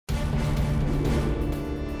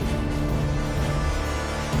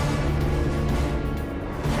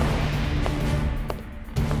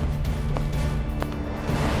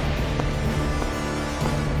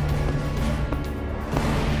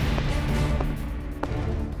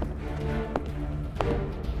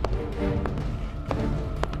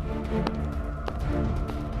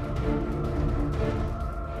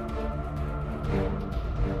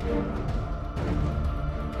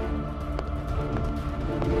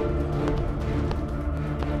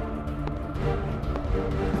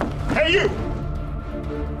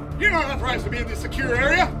authorized to be in the secure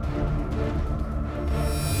area?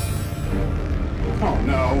 Oh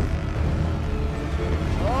no.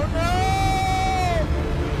 Oh no!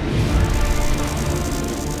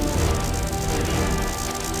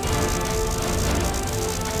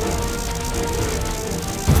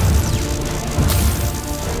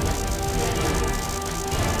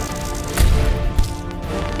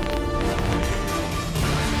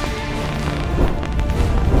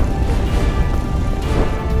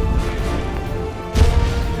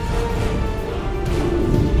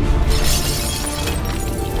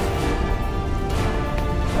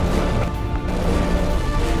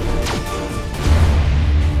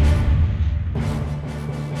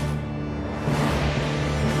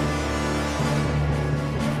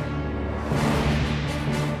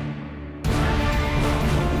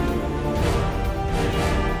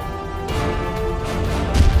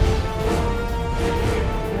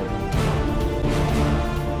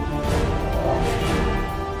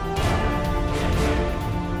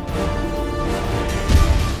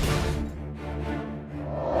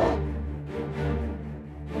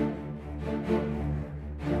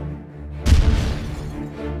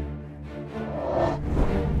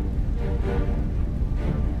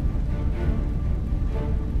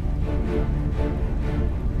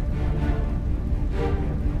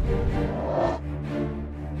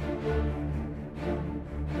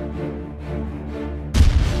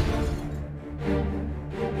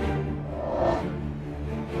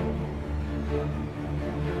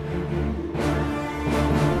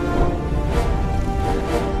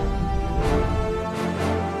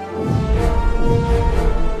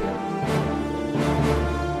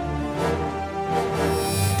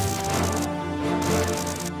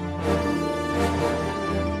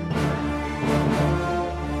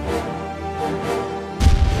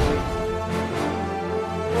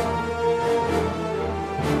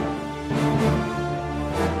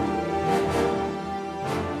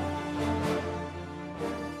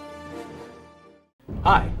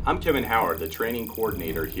 Hi, I'm Kevin Howard, the training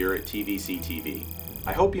coordinator here at TVC TV.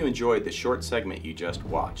 I hope you enjoyed the short segment you just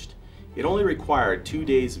watched. It only required 2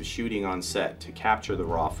 days of shooting on set to capture the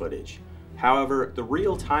raw footage. However, the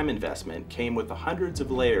real time investment came with the hundreds of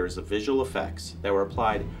layers of visual effects that were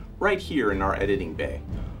applied right here in our editing bay.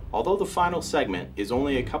 Although the final segment is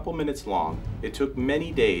only a couple minutes long, it took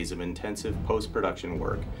many days of intensive post-production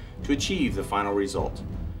work to achieve the final result.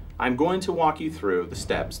 I'm going to walk you through the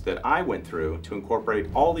steps that I went through to incorporate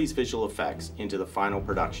all these visual effects into the final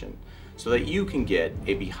production so that you can get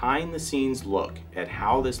a behind-the-scenes look at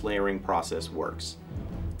how this layering process works.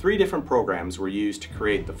 3 different programs were used to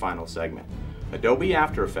create the final segment: Adobe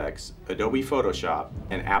After Effects, Adobe Photoshop,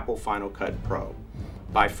 and Apple Final Cut Pro.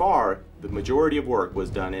 By far, the majority of work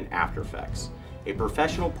was done in After Effects, a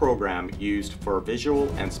professional program used for visual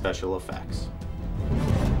and special effects.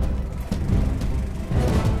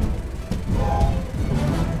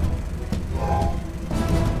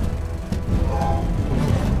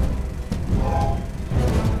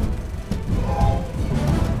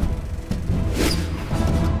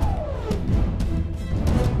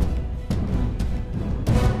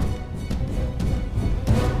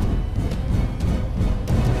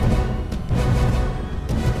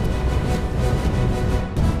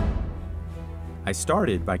 I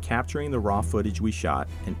started by capturing the raw footage we shot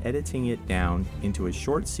and editing it down into a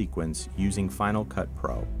short sequence using Final Cut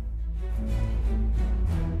Pro.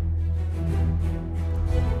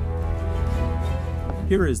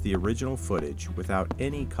 Here is the original footage without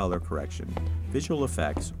any color correction, visual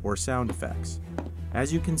effects, or sound effects.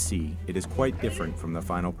 As you can see, it is quite different from the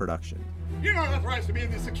final production. You're not authorized to be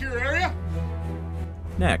in the secure area?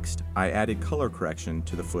 Next, I added color correction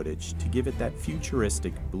to the footage to give it that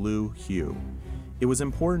futuristic blue hue. It was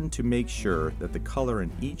important to make sure that the color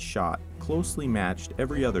in each shot closely matched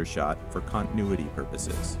every other shot for continuity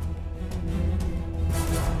purposes.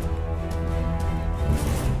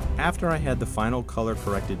 After I had the final color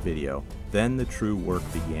corrected video, then the true work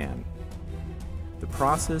began. The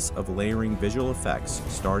process of layering visual effects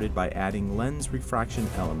started by adding lens refraction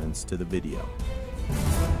elements to the video.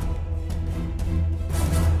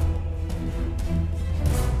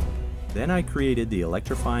 Then I created the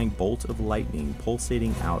electrifying bolt of lightning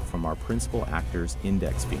pulsating out from our principal actor's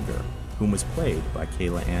index finger, whom was played by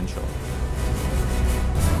Kayla Anshel.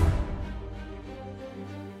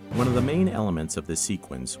 One of the main elements of this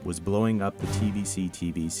sequence was blowing up the TVC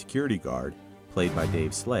TV security guard, played by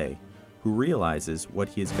Dave Slay, who realizes what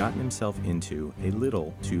he has gotten himself into a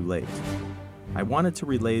little too late. I wanted to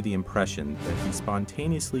relay the impression that he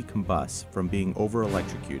spontaneously combusts from being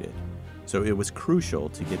over-electrocuted, so it was crucial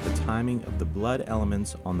to get the timing of the blood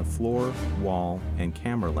elements on the floor, wall, and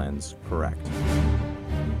camera lens correct.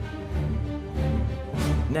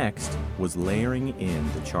 Next was layering in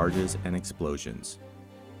the charges and explosions.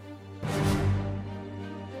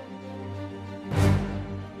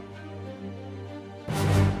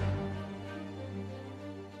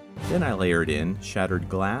 Then I layered in shattered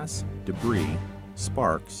glass, debris,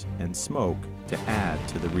 sparks, and smoke to add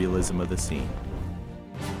to the realism of the scene.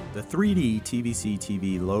 The 3D TVC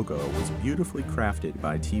TV logo was beautifully crafted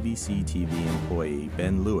by TVC TV employee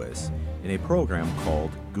Ben Lewis in a program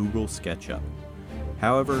called Google SketchUp.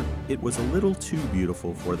 However, it was a little too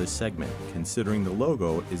beautiful for this segment, considering the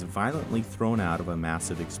logo is violently thrown out of a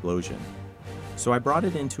massive explosion. So I brought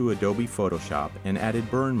it into Adobe Photoshop and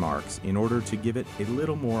added burn marks in order to give it a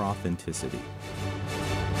little more authenticity.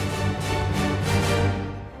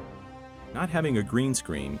 Not having a green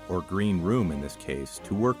screen, or green room in this case,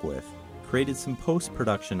 to work with, created some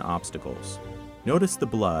post-production obstacles. Notice the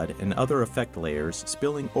blood and other effect layers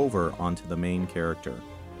spilling over onto the main character.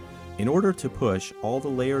 In order to push all the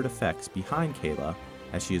layered effects behind Kayla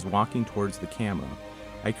as she is walking towards the camera,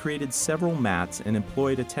 I created several mats and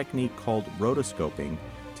employed a technique called rotoscoping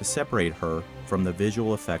to separate her from the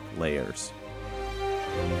visual effect layers.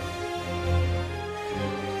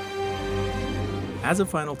 As a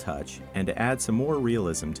final touch, and to add some more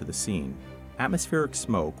realism to the scene, atmospheric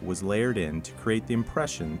smoke was layered in to create the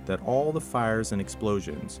impression that all the fires and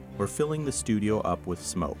explosions were filling the studio up with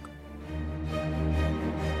smoke.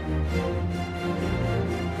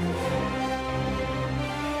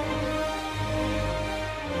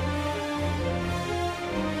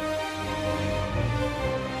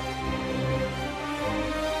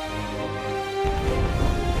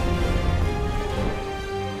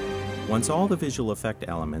 Once all the visual effect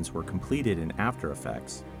elements were completed in After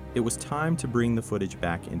Effects, it was time to bring the footage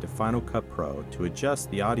back into Final Cut Pro to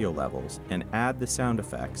adjust the audio levels and add the sound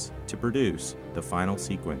effects to produce the final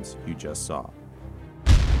sequence you just saw.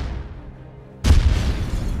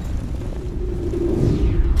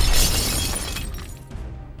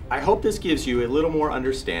 I hope this gives you a little more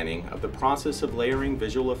understanding of the process of layering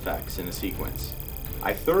visual effects in a sequence.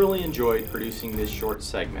 I thoroughly enjoyed producing this short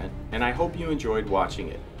segment, and I hope you enjoyed watching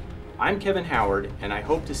it. I'm Kevin Howard, and I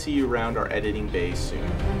hope to see you around our editing bays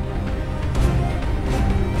soon.